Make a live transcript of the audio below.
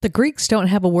The Greeks don't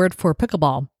have a word for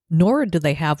pickleball, nor do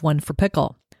they have one for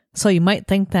pickle. So you might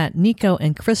think that Nico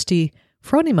and Christy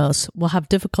Phronimos will have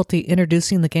difficulty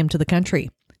introducing the game to the country,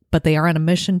 but they are on a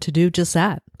mission to do just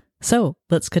that. So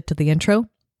let's get to the intro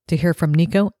to hear from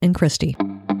Nico and Christy.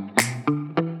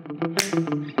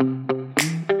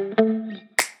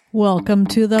 Welcome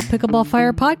to the Pickleball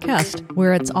Fire podcast,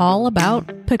 where it's all about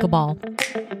pickleball.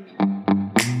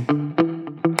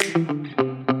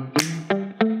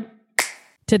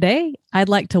 Today, I'd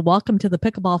like to welcome to the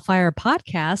Pickleball Fire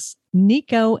podcast,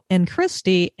 Nico and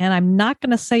Christy, and I'm not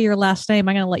going to say your last name.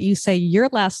 I'm going to let you say your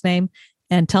last name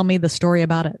and tell me the story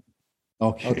about it.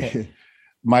 Okay.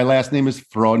 My last name is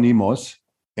Phronimos,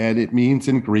 and it means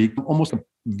in Greek, almost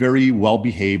very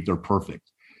well-behaved or perfect.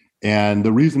 And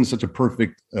the reason it's such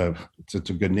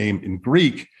a good name in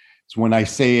Greek is when I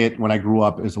say it, when I grew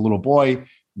up as a little boy,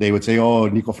 they would say, "Oh,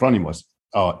 Nico Phronimos,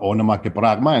 onoma ke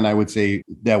pragma," and I would say,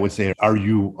 "Are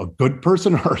you a good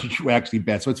person or are you actually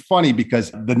bad?" So it's funny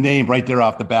because the name right there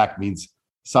off the back means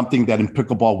something that in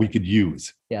pickleball we could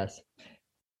use. Yes.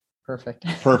 Perfect.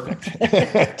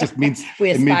 It just means we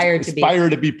aspire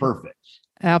to be perfect.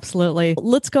 Absolutely.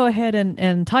 Let's go ahead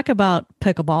and talk about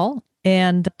pickleball.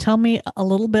 And tell me a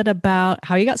little bit about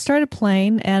how you got started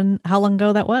playing and how long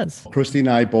ago that was. Christy and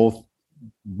I both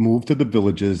moved to the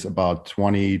Villages about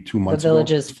 22 months ago,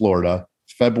 Florida,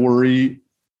 February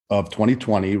of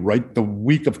 2020, right the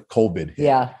week of COVID hit.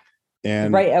 Yeah.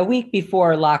 And right a week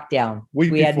before lockdown.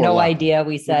 We had no idea.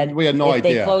 We said we had no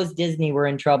idea. If they closed Disney, we're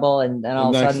in trouble. And all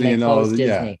of a sudden they closed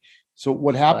Disney. Yeah. So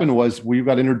what happened was we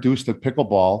got introduced to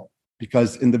pickleball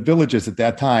because in the Villages at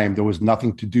that time, there was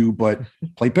nothing to do but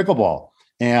play pickleball.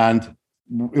 And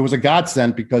it was a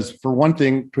godsend because, for one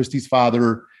thing, Christy's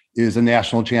father is a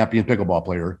national champion pickleball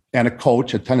player and a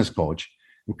tennis coach.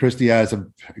 And Christy has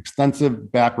an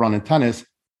extensive background in tennis.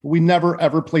 We never,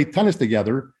 ever played tennis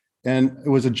together. And it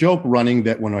was a joke running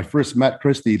that when I first met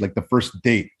Christy, like the first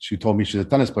date, she told me she's a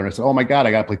tennis player. I said, "Oh my God,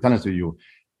 I got to play tennis with you."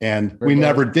 And we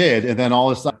never did. And then all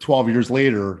of a sudden, 11 years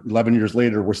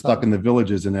later, we're stuck in the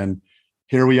Villages. And then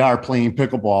here we are playing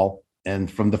pickleball. And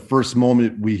from the first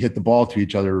moment we hit the ball to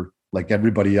each other, like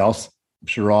everybody else, I'm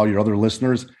sure all your other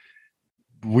listeners,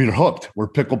 we're hooked. We're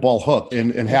pickleball hooked.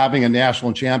 And having a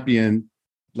national champion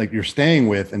like you're staying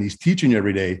with, and he's teaching you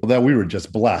every day, that we were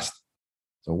just blessed.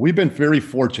 So we've been very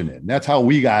fortunate. And that's how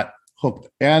we got hooked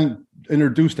and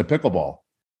introduced to pickleball.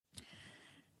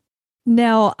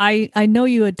 Now, I know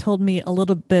you had told me a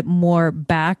little bit more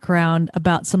background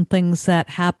about some things that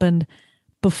happened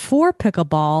before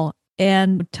pickleball,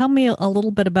 and tell me a little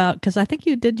bit about, because I think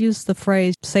you did use the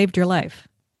phrase "saved your life."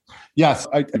 Yes,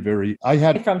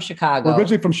 from Chicago. We're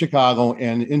originally from Chicago,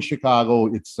 and in Chicago,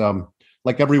 it's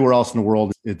like everywhere else in the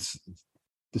world, it's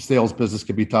the sales business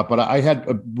can be tough. But I had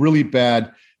a really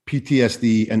bad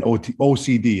PTSD and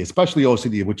OCD, especially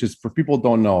OCD, which is, for people who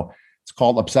don't know, it's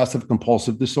called obsessive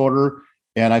compulsive disorder.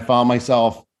 And I found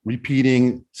myself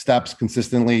repeating steps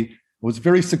consistently. It was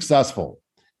very successful.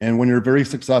 And when you're very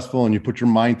successful and you put your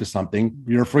mind to something,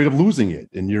 you're afraid of losing it.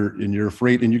 And you're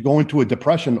afraid, and you go into a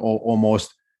depression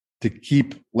almost to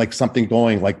keep like something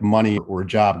going, like money or a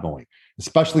job going,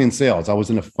 especially in sales. I was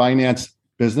in a finance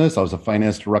business. I was a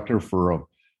finance director for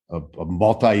a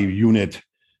multi-unit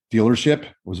dealership.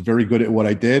 I was very good at what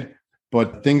I did.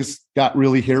 But things got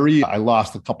really hairy. I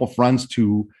lost a couple friends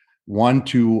to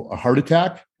a heart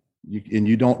attack.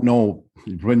 You don't know,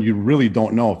 when you really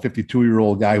don't know, a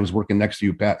 52-year-old guy who's working next to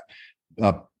you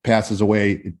passes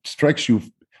away. It strikes you.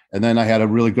 And then I had a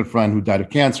really good friend who died of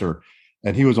cancer,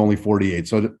 and he was only 48.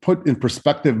 So to put in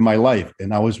perspective my life,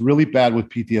 and I was really bad with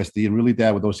PTSD and really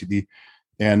bad with OCD.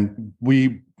 And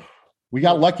we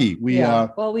got lucky. We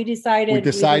decided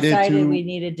we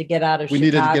needed to get out of Chicago. We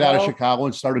needed to get out of Chicago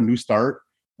and start a new start.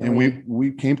 And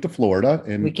we came to Florida.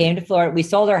 We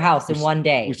sold our house in one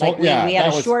day. We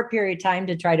had a short period of time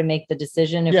to try to make the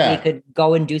decision if we could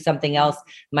go and do something else.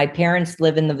 My parents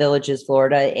live in the Villages,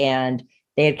 Florida, and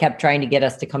they had kept trying to get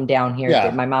us to come down here. Yeah.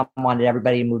 My mom wanted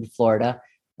everybody to move to Florida.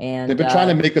 And they've been trying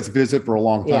to make us visit for a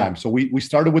long time. Yeah. So we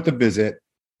started with the visit.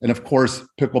 And of course,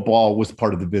 pickleball was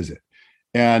part of the visit.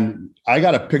 And I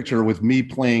got a picture with me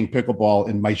playing pickleball,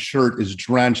 and my shirt is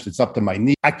drenched. It's up to my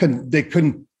knee. They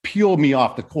couldn't peel me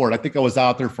off the court. I think I was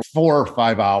out there for 4 or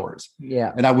 5 hours.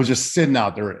 Yeah. And I was just sitting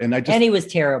out there, and he was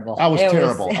terrible. I was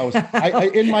terrible.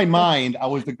 In my mind, I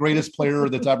was the greatest player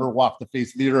that's ever walked the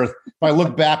face of the earth. If I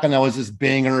look back, and I was this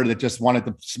banger that just wanted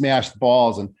to smash the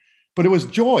balls, but it was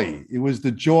joy. It was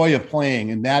the joy of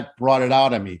playing, and that brought it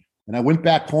out of me. And I went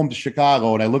back home to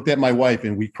Chicago, and I looked at my wife,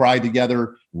 and we cried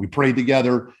together, we prayed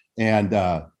together, and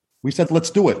we said, "Let's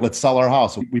do it. Let's sell our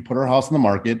house." We put our house on the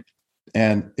market.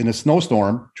 And in a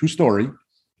snowstorm, true story,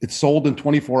 it sold in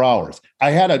 24 hours.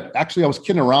 I was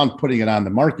kidding around putting it on the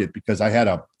market because I had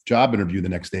a job interview the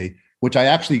next day, which I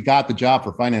actually got the job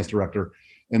for finance director.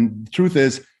 And the truth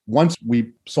is, once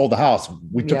we sold the house,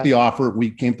 we took the offer.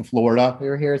 We came to Florida. We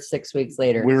were here 6 weeks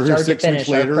later. We were here 6 weeks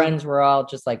later. Our friends were all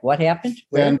just like, what happened?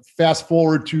 And fast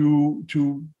forward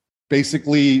to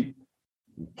basically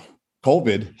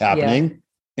COVID happening. Yeah.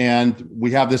 And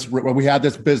we had this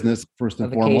business, first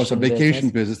and foremost, a vacation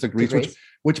business to Greece,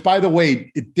 which by the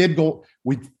way, it did go.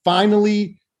 We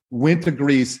finally went to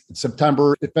Greece in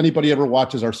September. If anybody ever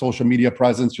watches our social media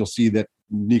presence, you'll see that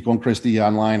Nico and Christy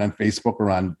online on Facebook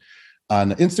or on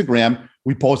Instagram,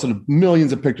 we posted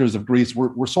millions of pictures of Greece.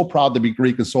 We're so proud to be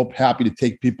Greek and so happy to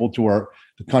take people to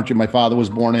the country my father was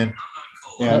born in.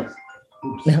 And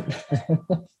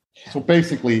so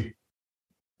basically,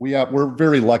 we're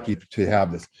very lucky to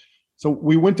have this. So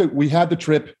we had the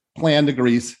trip planned to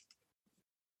Greece,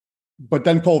 but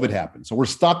then COVID happened. So we're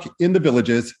stuck in the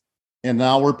villages, and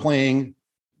now we're playing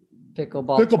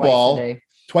pickleball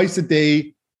twice a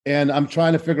day. And I'm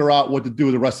trying to figure out what to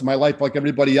do the rest of my life. Like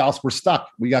everybody else, we're stuck.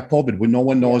 We got COVID. When no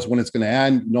one knows when it's going to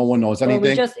end. No one knows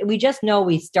anything. We just know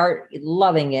we start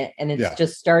loving it, and it's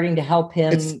just starting to help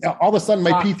him. It's all of a sudden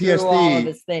my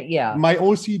PTSD, my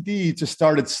OCD just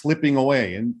started slipping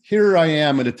away. And here I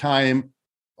am at a time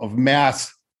of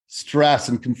mass stress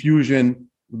and confusion.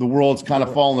 The world's kind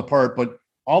of falling apart, but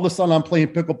all of a sudden I'm playing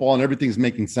pickleball and everything's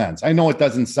making sense. I know it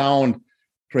doesn't sound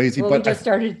crazy, but I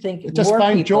started thinking. Just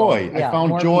find joy. Yeah, I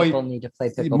found joy. People need to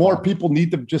play pickleball. More people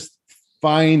need to just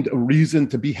find a reason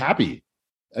to be happy.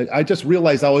 I just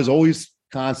realized I was always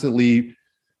constantly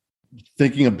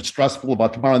thinking of stressful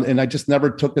about tomorrow, and I just never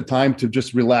took the time to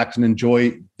just relax and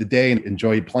enjoy the day and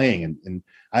enjoy playing. And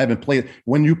I haven't played.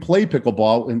 When you play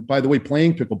pickleball, and by the way,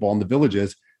 playing pickleball in the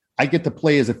villages, I get to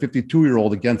play as a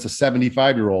 52-year-old against a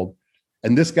 75-year-old.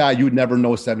 And this guy, you'd never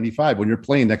know 75. When you're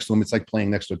playing next to him, it's like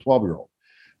playing next to a 12-year-old.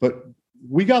 But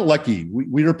we got lucky.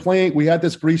 We were playing, we had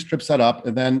this Greece trip set up.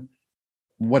 And then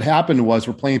what happened was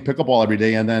we're playing pickleball every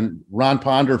day. And then Ron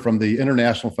Ponder from the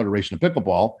International Federation of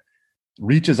Pickleball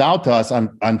reaches out to us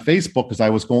on Facebook because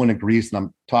I was going to Greece and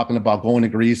I'm talking about going to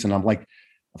Greece. And I'm like,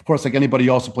 of course, like anybody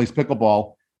else who plays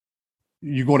pickleball,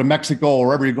 you go to Mexico or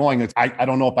wherever you're going. I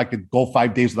don't know if I could go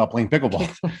 5 days without playing pickleball.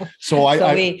 So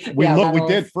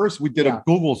we did a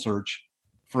Google search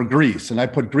for Greece, and I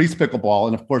put Greece pickleball,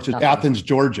 and of course it's Athens,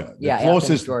 Georgia. The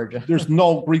closest, Athens, Georgia. There's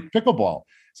no Greek pickleball.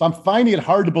 So I'm finding it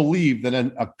hard to believe that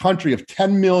in a country of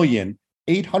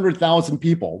 10,800,000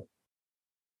 people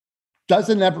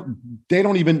they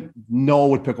don't even know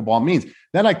what pickleball means.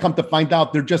 Then I come to find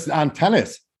out they're just on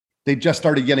tennis. They just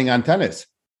started getting on tennis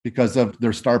because of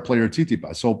their star player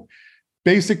Tsitsipas. So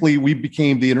basically we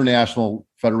became the International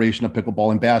Federation of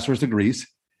Pickleball ambassadors to Greece.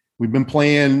 We've been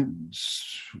playing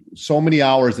so many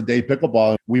hours a day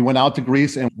pickleball. We went out to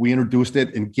Greece and we introduced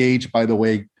it. Engage, by the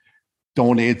way,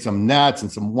 donated some nets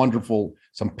and some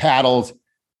paddles.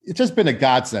 It's just been a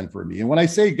godsend for me. And when I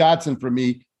say godsend for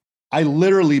me, my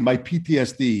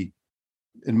PTSD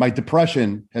and my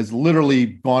depression has literally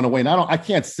gone away. And I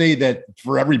can't say that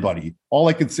for everybody. All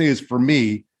I can say is for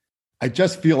me, I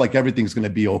just feel like everything's going to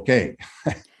be okay.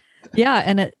 Yeah.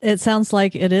 And it sounds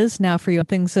like it is now for you.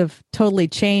 Things have totally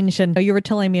changed. And you were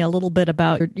telling me a little bit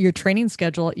about your training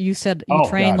schedule. You said you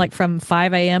train like from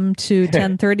 5 a.m. to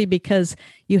 10:30 because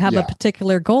you have a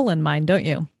particular goal in mind, don't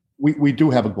you? We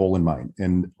do have a goal in mind.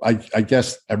 And I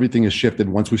guess everything has shifted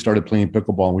once we started playing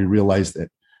pickleball and we realized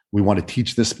that we want to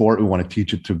teach this sport. We want to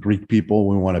teach it to Greek people.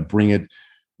 We want to bring it.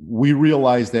 We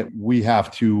realized that we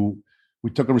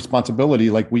took a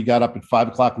responsibility. Like we got up at 5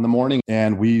 o'clock in the morning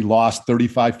and we lost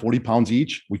 35, 40 pounds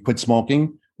each. We quit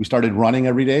smoking. We started running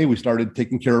every day. We started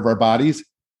taking care of our bodies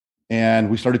and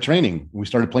we started training. We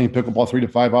started playing pickleball 3 to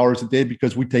 5 hours a day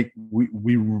because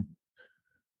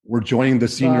we're joining the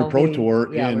senior pro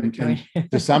tour in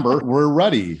December. We're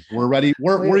ready. We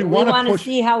want to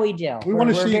see how we do. We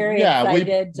want to see.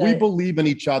 We believe in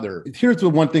each other. Here's the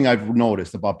one thing I've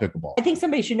noticed about pickleball. I think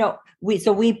somebody should know.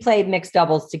 We played mixed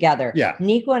doubles together. Yeah.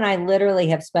 Nico and I literally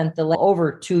have spent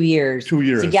over 2 years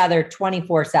together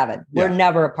 24/7. We're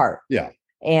never apart. Yeah.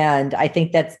 And I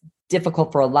think that's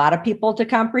difficult for a lot of people to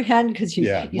comprehend because you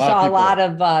saw a lot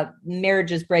of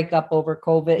marriages break up over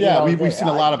COVID. Yeah, we've seen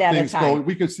a lot of things go.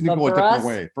 We could see it go a different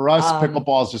way. For us,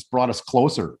 pickleball has just brought us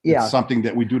closer. Yeah. It's something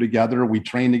that we do together. We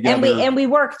train together. And we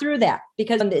work through that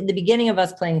because in the beginning of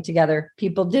us playing together,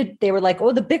 they were like,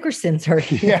 oh, the Bickersons are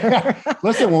here. Yeah.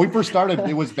 Listen, when we first started,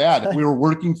 it was bad. We were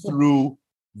working through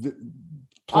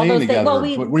playing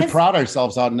together. But we pride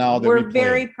ourselves out now that we're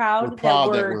very proud that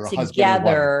we're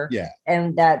together. Yeah.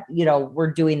 And that,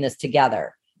 we're doing this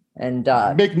together. And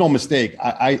make no mistake,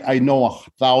 I know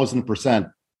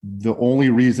 1,000% the only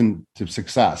reason to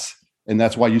success. And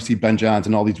that's why you see Ben Johns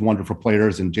and all these wonderful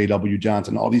players and JW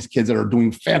Johnson, all these kids that are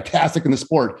doing fantastic in the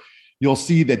sport. You'll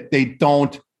see that they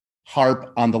don't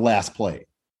harp on the last play.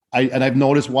 I've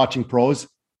noticed watching pros,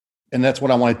 and that's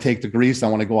what I want to take to Greece. I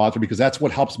want to go out there because that's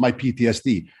what helps my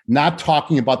PTSD. Not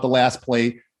talking about the last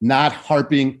play, not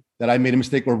harping that I made a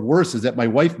mistake, or worse is that my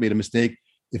wife made a mistake.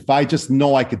 If I just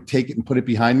know I could take it and put it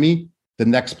behind me, the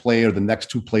next play or the next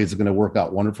two plays are going to work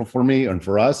out wonderful for me and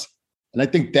for us. And I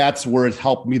think that's where it's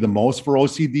helped me the most for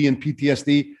OCD and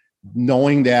PTSD,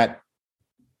 knowing that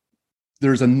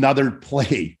there's another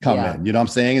play coming. You know what I'm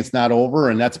saying? It's not over,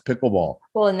 and that's pickleball.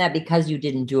 Well, and that because you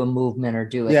didn't do a movement or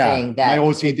do a thing that my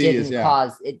OCD didn't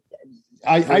cause it.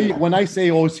 When I say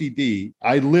OCD,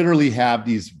 I literally have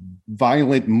these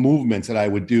violent movements that I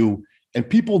would do, and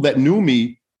people that knew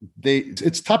me,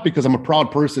 it's tough because I'm a proud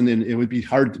person, and it would be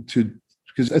hard to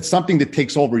because it's something that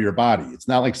takes over your body. It's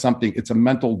not like it's a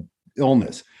mental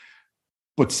illness.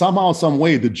 But somehow, some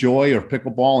way, the joy of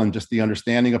pickleball and just the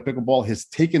understanding of pickleball has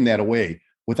taken that away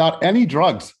without any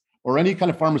drugs or any kind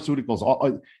of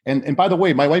pharmaceuticals. And by the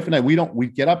way, my wife and I, we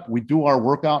get up, we do our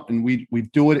workout, and we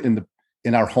do it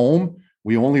in our home.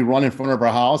 We only run in front of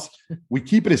our house. We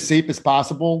keep it as safe as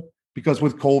possible because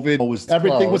with COVID,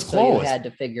 everything was closed. So you had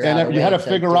to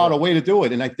figure out a way to do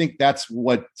it. And I think that's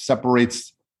what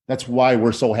separates. That's why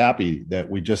we're so happy that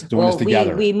we just doing this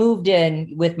together. We moved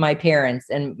in with my parents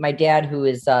and my dad, who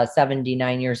is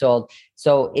 79 years old.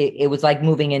 So it was like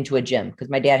moving into a gym because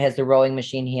my dad has the rowing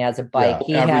machine. He has a bike.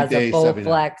 He has a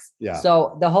Bowflex. Yeah.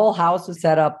 So the whole house was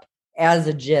set up as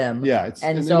a gym. Yeah.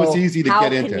 It was easy to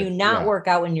get into. How can you not work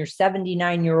out when your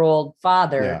 79-year-old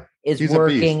father is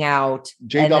working out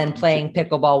and then playing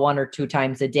pickleball 1 or 2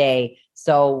 times a day?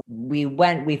 So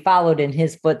we followed in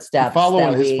his footsteps.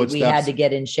 We had to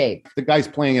get in shape. The guy's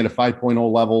playing at a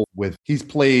 5.0 level he's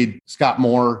played Scott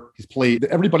Moore. He's played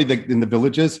everybody in the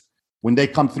villages. When they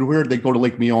come through here, they go to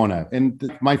Lake Miona.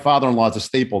 And my father-in-law is a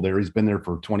staple there. He's been there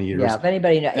for 20 years. Yeah, if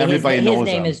anybody knows, his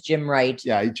name is Jim Wright.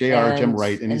 Yeah, Jim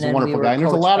Wright. And he's a wonderful guy. And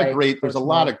there's a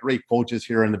lot of great coaches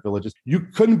here in the villages. You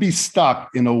couldn't be stuck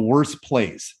in a worse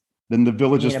place than the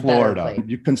Villages, Florida.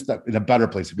 You couldn't step in a better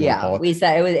place if you want to call it. We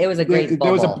said it was a great bubble.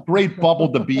 It was a great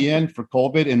bubble to be in for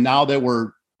COVID. And now that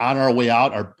we're on our way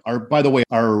out,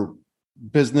 our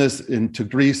business into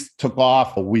Greece took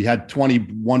off. We had 20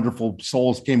 wonderful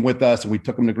souls came with us and we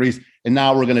took them to Greece. And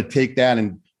now we're going to take that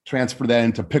and transfer that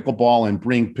into pickleball and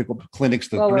bring pickle clinics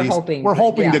to Greece. We're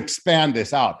hoping to expand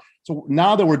this out. So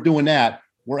now that we're doing that,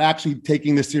 we're actually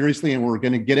taking this seriously and we're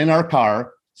going to get in our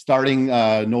car starting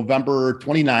November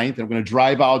 29th. And we're going to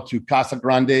drive out to Casa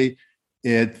Grande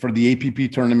for the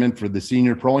APP tournament for the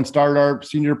senior pro and start our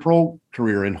senior pro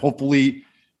career. And hopefully,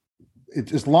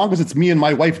 as long as it's me and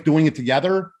my wife doing it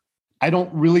together, I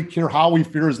don't really care how we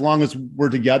fare as long as we're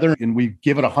together and we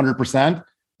give it 100%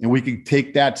 and we can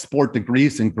take that sport to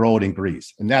Greece and grow it in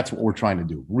Greece. And that's what we're trying to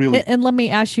do. Really. And let me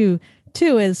ask you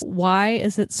too, is why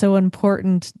is it so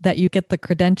important that you get the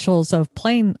credentials of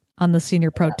playing on the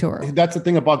senior pro tour? That's the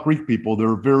thing about Greek people.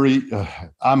 They're very,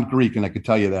 I'm Greek and I can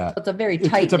tell you that. It's a very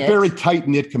tight-knit. It's a very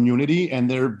tight-knit community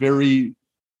and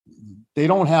they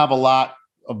don't have a lot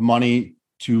of money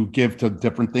to give to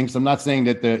different things. I'm not saying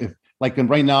that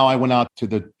right now I went out to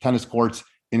the tennis courts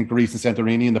in Greece and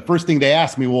Santorini and the first thing they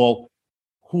asked me, well,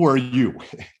 who are you?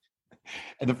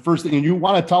 And the first thing you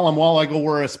want to tell them, well,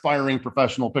 we're aspiring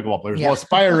professional pickleball players. Yeah. Well,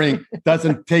 aspiring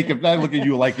doesn't take it. They look at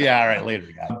you like, yeah, all right, later,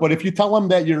 guys. But if you tell them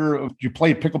that you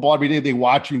play pickleball every day, they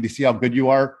watch you, they see how good you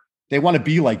are. They want to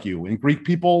be like you. And Greek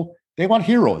people, they want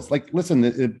heroes. Like,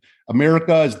 listen,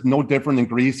 America is no different than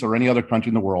Greece or any other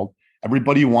country in the world.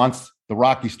 Everybody wants the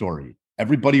Rocky story.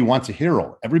 Everybody wants a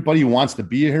hero. Everybody wants to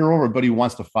be a hero. Everybody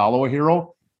wants to follow a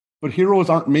hero. But heroes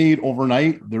aren't made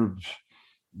overnight.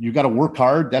 You got to work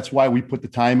hard. That's why we put the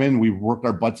time in. We work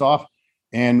our butts off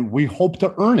and we hope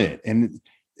to earn it. And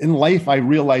in life, I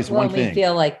realized one thing. We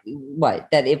feel like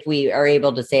that if we are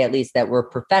able to say at least that we're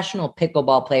professional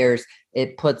pickleball players,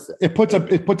 it puts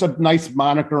a nice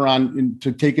moniker on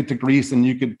to take it to Greece and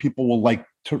people will like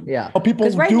to, people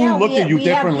do look at you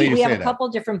differently. We have a couple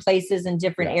different places in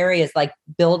different areas, like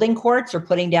building courts or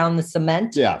putting down the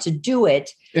cement to do it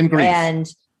in Greece. And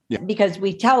because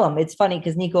we tell them, it's funny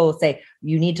because Nico will say,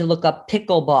 you need to look up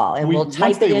pickleball and we'll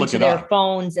type it into their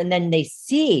phones and then they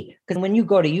see, because when you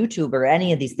go to YouTube or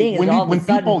any of these things, all of a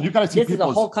sudden, you got to see this is a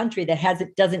whole country that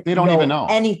they don't even know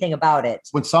anything about it.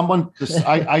 When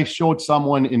I showed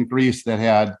someone in Greece that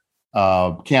had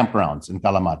campgrounds in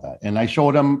Kalamata. And I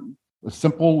showed him a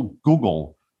simple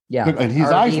Google. Yeah. And his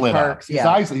eyes lit up. His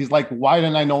eyes, he's like, why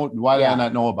did I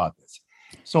not know about this?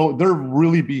 So they're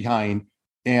really behind.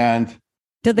 And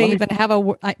do they even have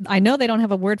I know they don't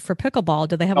have a word for pickleball.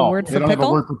 Do they have a word for pickle? They don't have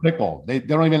a word for pickle. They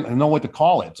don't even know what to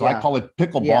call it. So I call it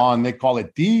pickleball and they call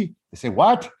it D. They say,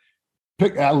 what?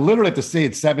 I literally have to say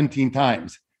it 17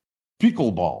 times.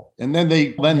 Pickleball. And then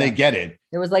they get it.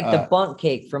 It was like the bunk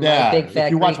cake from my Big Fat Greek.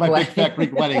 If you watch my Big Fat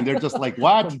Greek wedding, they're just like,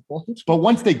 what? But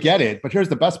once they get it, but here's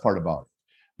the best part about it.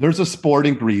 There's a sport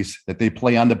in Greece that they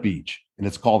play on the beach, and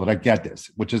it's called raketes,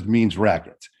 which means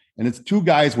rackets. And it's two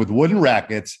guys with wooden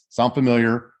rackets, sound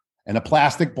familiar, and a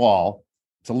plastic ball.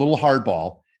 It's a little hard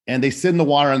ball. And they sit in the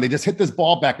water and they just hit this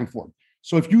ball back and forth.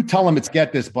 So if you tell them it's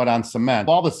get this, but on cement,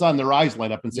 all of a sudden their eyes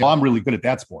light up and say, I'm really good at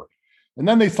that sport. And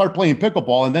then they start playing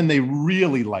pickleball and then they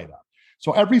really light up.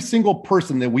 So every single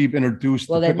person that we've introduced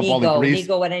to pickleball in Greece,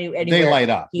 they light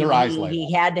up. Their eyes light up.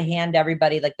 He had to hand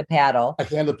everybody like the paddle. I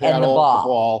hand the paddle, and the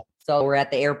ball. So we're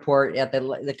at the airport at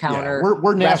the counter. Yeah,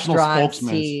 we're national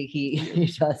spokesmen.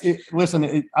 He does.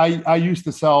 Listen, I used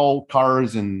to sell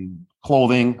cars and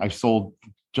clothing. I sold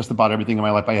just about everything in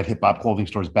my life. I had hip hop clothing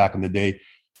stores back in the day.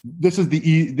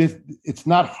 It's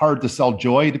not hard to sell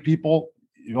joy to people.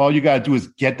 All you got to do is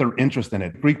get their interest in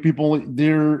it. Greek people,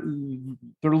 they're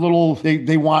little,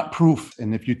 they want proof.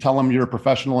 And if you tell them you're a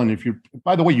professional and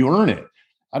by the way, you earn it.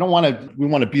 We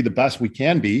want to be the best we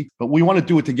can be, but we want to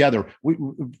do it together.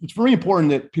 It's very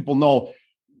important that people know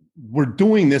we're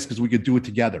doing this because we could do it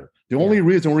together. The only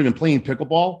reason we're even playing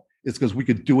pickleball is because we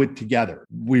could do it together.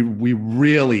 We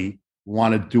really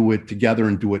want to do it together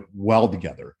and do it well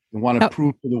together. We want to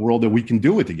prove to the world that we can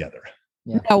do it together.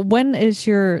 Yeah. Now, when is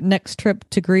your next trip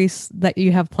to Greece that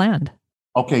you have planned?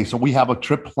 Okay, so we have a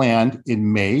trip planned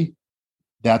in May.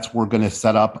 We're going to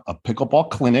set up a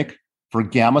pickleball clinic for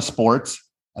Gamma Sports.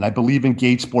 And I believe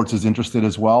Engage Sports is interested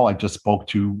as well. I just spoke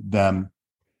to them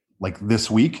like this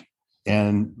week.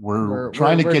 And we're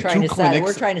trying to get two clinics.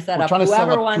 We're trying to set up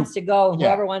whoever wants to go,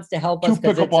 whoever wants to help us,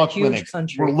 because it's a huge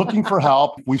country. We're looking for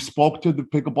help. We've spoke to the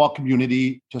pickleball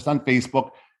community just on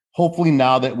Facebook. Hopefully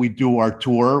now that we do our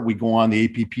tour, we go on the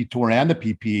APP tour and the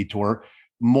PPE tour,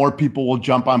 more people will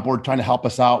jump on board trying to help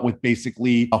us out with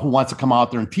basically who wants to come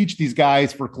out there and teach these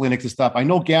guys for clinics and stuff. I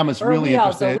know Gamma's really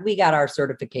interested. We got our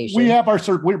certification. We have our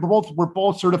we're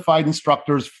both certified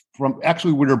instructors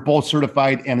we were both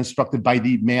certified and instructed by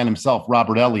the man himself,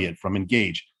 Robert Elliott from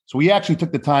Engage. So we actually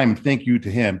took the time, and thank you to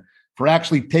him for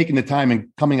actually taking the time and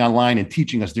coming online and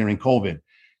teaching us during COVID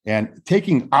and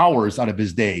taking hours out of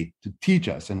his day to teach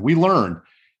us. And we learned.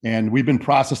 And we've been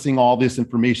processing all this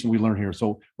information we learned here.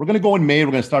 So we're going to go in May. We're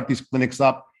going to start these clinics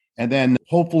up. And then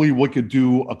hopefully we could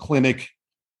do a clinic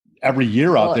every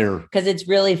year out there. Because it's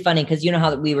really funny. Because you know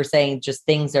how we were saying just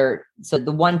things are. So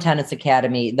the One Tennis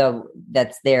Academy,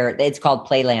 that's there, it's called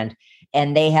Playland.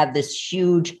 And they have this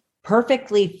huge,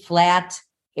 perfectly flat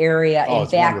area. In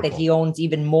fact, wonderful. That he owns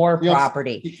even more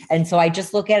property. And so I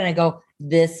just look at it and I go,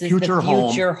 this is the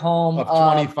future home of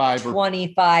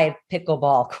 25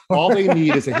 pickleball courts. All they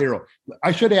need is a hero.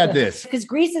 I should add this. Because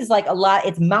Greece is like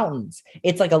it's mountains.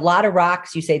 It's like a lot of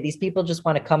rocks. You say these people just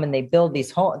want to come and they build these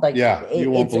homes.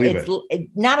 You won't believe it. It's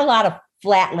not a lot of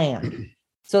flat land.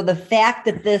 So the fact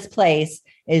that this place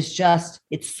is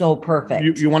it's so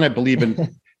perfect. You want to believe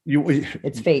in you.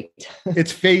 It's fate.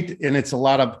 It's fate. And it's a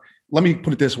lot of, let me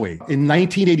put it this way. In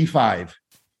 1985,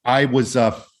 I was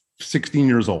 16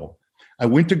 years old. I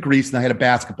went to Greece and I had a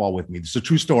basketball with me. This is a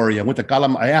true story. I went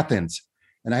to Athens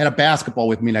and I had a basketball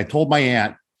with me. And I told my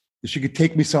aunt that she could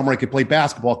take me somewhere I could play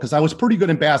basketball because I was pretty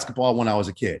good in basketball when I was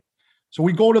a kid. So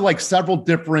we go to like several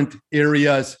different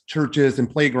areas, churches and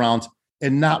playgrounds,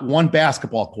 and not one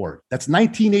basketball court. That's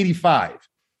 1985.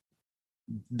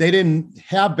 They didn't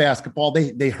have basketball.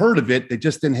 They heard of it. They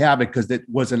just didn't have it because it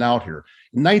wasn't out here.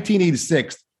 In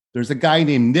 1986, there's a guy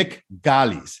named Nick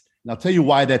Galis. And I'll tell you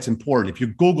why that's important. If you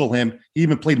Google him, he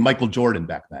even played Michael Jordan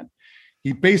back then.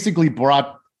 He basically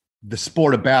brought the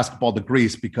sport of basketball to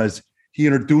Greece because he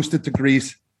introduced it to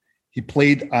Greece. He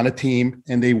played on a team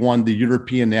and they won the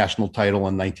European national title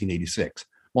in 1986.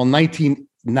 Well,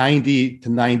 1990 to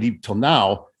 90 till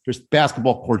now, there's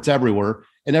basketball courts everywhere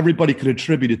and everybody could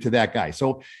attribute it to that guy.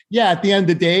 So yeah, at the end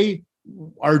of the day,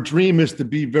 our dream is to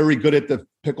be very good at the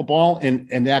pickleball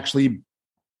and actually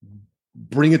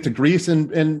bring it to Greece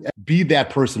and be that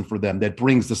person for them that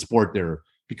brings the sport there,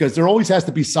 because there always has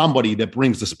to be somebody that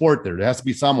brings the sport there. There has to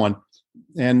be someone.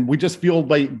 And we just feel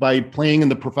by playing in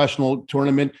the professional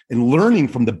tournament and learning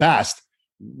from the best,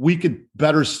 we could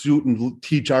better suit and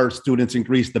teach our students in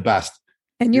Greece the best.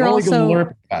 And you're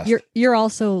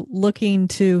also looking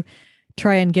to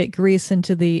try and get Greece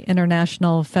into the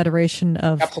International Federation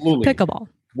of Pickleball.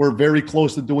 We're very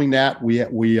close to doing that.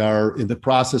 We are in the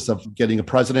process of getting a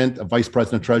president, a vice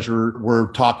president, treasurer.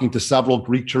 We're talking to several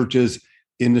Greek churches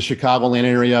in the Chicagoland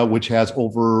area, which has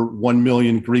over 1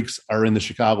 million Greeks are in the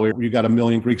Chicago area. You got 1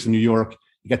 million Greeks in New York.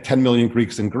 You got 10 million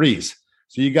Greeks in Greece.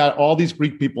 So you got all these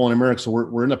Greek people in America. So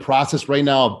we're in the process right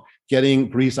now of getting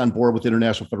Greece on board with the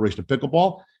International Federation of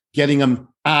Pickleball, getting them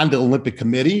on the Olympic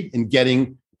Committee, and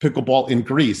getting pickleball in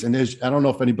Greece. And I don't know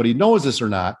if anybody knows this or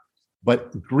not,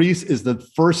 but Greece is the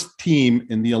first team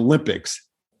in the Olympics,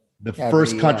 the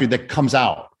first country that comes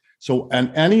out. So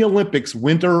in any Olympics,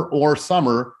 winter or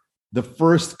summer, the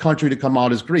first country to come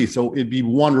out is Greece. So it'd be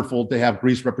wonderful to have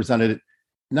Greece represented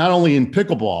not only in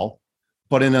pickleball,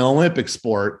 but in an Olympic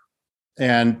sport.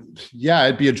 And yeah,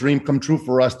 it'd be a dream come true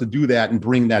for us to do that and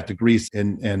bring that to Greece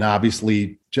and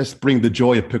obviously just bring the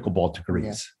joy of pickleball to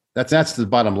Greece. Yeah. That's the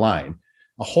bottom line.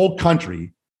 A whole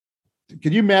country.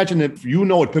 Can you imagine if you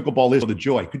know what pickleball is, the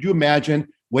joy? Could you imagine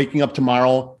waking up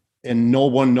tomorrow and no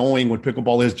one knowing what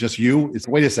pickleball is, just you? It's,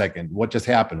 wait a second, what just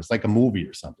happened? It's like a movie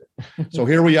or something. So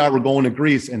here we are, we're going to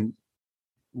Greece, and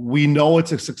we know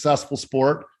it's a successful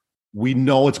sport. We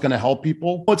know it's going to help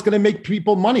people. It's going to make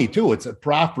people money too. It's a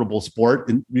profitable sport.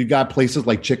 And you got places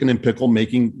like Chicken and Pickle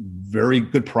making very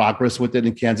good progress with it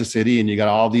in Kansas City. And you got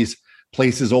all these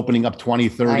places opening up 20,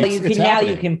 30.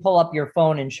 You can pull up your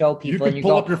phone and show people. You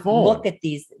pull up your phone. Look at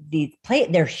these play.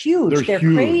 They're huge. They're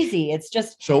huge. Crazy. It's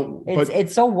just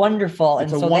it's so wonderful.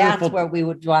 And so that's what we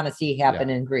would want to see happen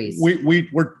in Greece.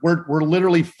 We're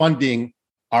literally funding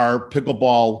our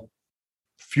pickleball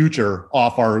future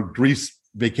off our Greece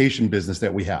vacation business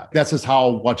that we have. That's just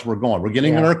how much we're going. We're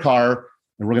getting in our car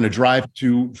and we're going to drive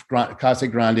to Casa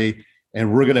Grande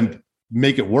and we're going to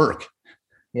make it work.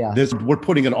 Yeah. We're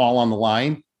putting it all on the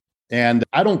line. And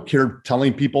I don't care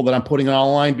telling people that I'm putting it all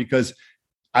on the line because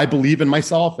I believe in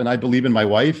myself and I believe in my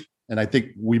wife. And I think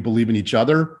we believe in each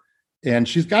other. And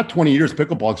she's got 20 years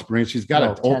pickleball experience. She's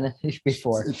got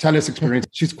tennis experience.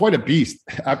 She's quite a beast.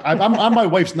 I'm my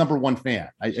wife's number one fan.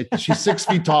 She's 6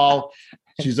 feet tall.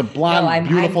 She's a blonde,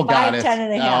 beautiful goddess. I'm 5'10"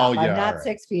 and a half. I'm not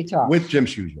 6 feet tall. With gym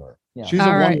shoes, you are. Yeah. She's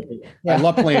wonderful. I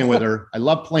love playing with her. I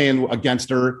love playing against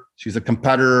her. She's a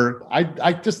competitor.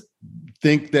 I just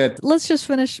think that. Let's just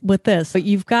finish with this.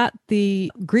 You've got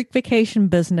the Greek vacation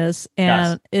business,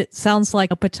 and it sounds like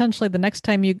potentially the next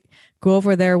time you go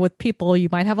over there with people, you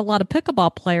might have a lot of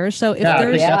pickleball players. So if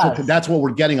that's what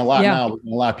we're getting a lot now. A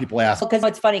lot of people ask. Because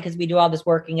it's funny because we do all this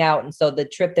working out, and so the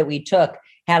trip that we took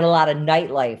had a lot of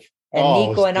nightlife. And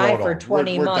Nico and I, for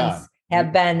 20 months,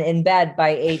 have been in bed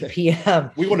by 8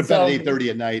 p.m. We would have been at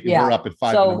 8:30 at night, and we're up at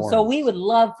 5 in the morning. So we would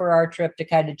love for our trip to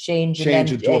kind of change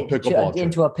into a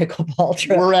pickleball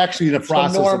trip. We're actually in a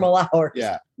process of normal hours.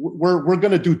 Yeah, we're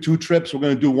going to do 2 trips. We're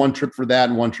going to do 1 trip for that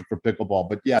and 1 trip for pickleball.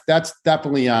 But yeah, that's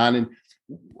definitely on.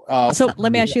 And so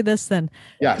let me ask you this then.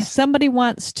 Yes. If somebody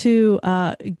wants to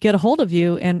get a hold of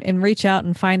you and reach out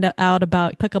and find out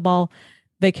about pickleball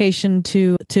vacation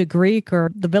to Greek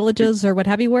or the villages or what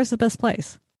have you, where's the best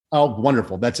place? Oh,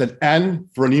 wonderful. That's an N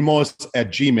Phronimos at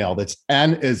Gmail. That's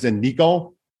N as in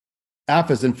Nico,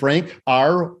 F as in Frank,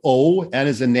 R, O, N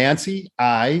as in Nancy,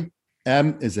 I,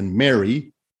 M as in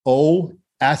Mary, O,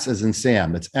 S as in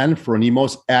Sam. That's N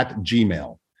Phronimos at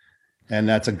Gmail. And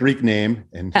that's a Greek name.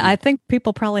 And I think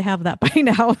people probably have that by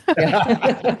now.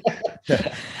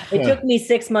 It took me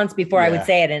 6 months before I would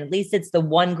say it. And at least it's the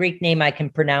one Greek name I can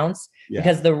pronounce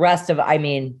because the rest of,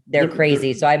 they're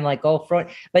crazy. So I'm like,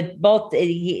 but both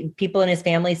people in his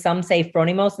family, some say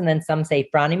Phronimos and then some say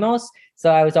Phronimos.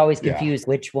 So I was always confused.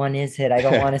 Which one is it? I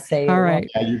don't want to say. All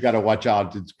right. Yeah, you got to watch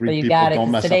out. It's Greek people.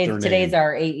 Don't mess up their name. Today's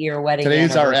our 8-year wedding.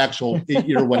 Today's our actual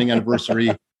 8-year wedding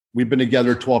anniversary. We've been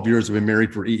together 12 years. We've been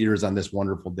married for 8 years on this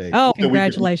wonderful day. Oh,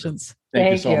 congratulations.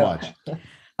 Thank you so much.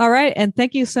 All right. And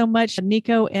thank you so much,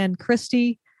 Nico and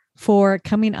Christy, for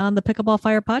coming on the Pickleball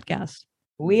Fire podcast.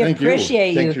 We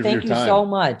appreciate you. Thank you so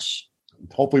much.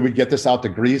 Hopefully we get this out to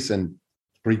Greece and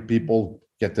Greek people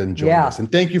get to enjoy this. And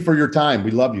thank you for your time.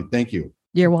 We love you. Thank you.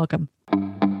 You're welcome.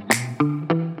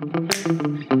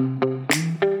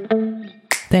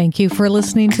 Thank you for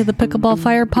listening to the Pickleball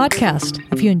Fire podcast.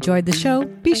 If you enjoyed the show,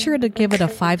 be sure to give it a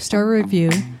 5-star review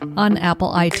on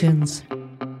Apple iTunes.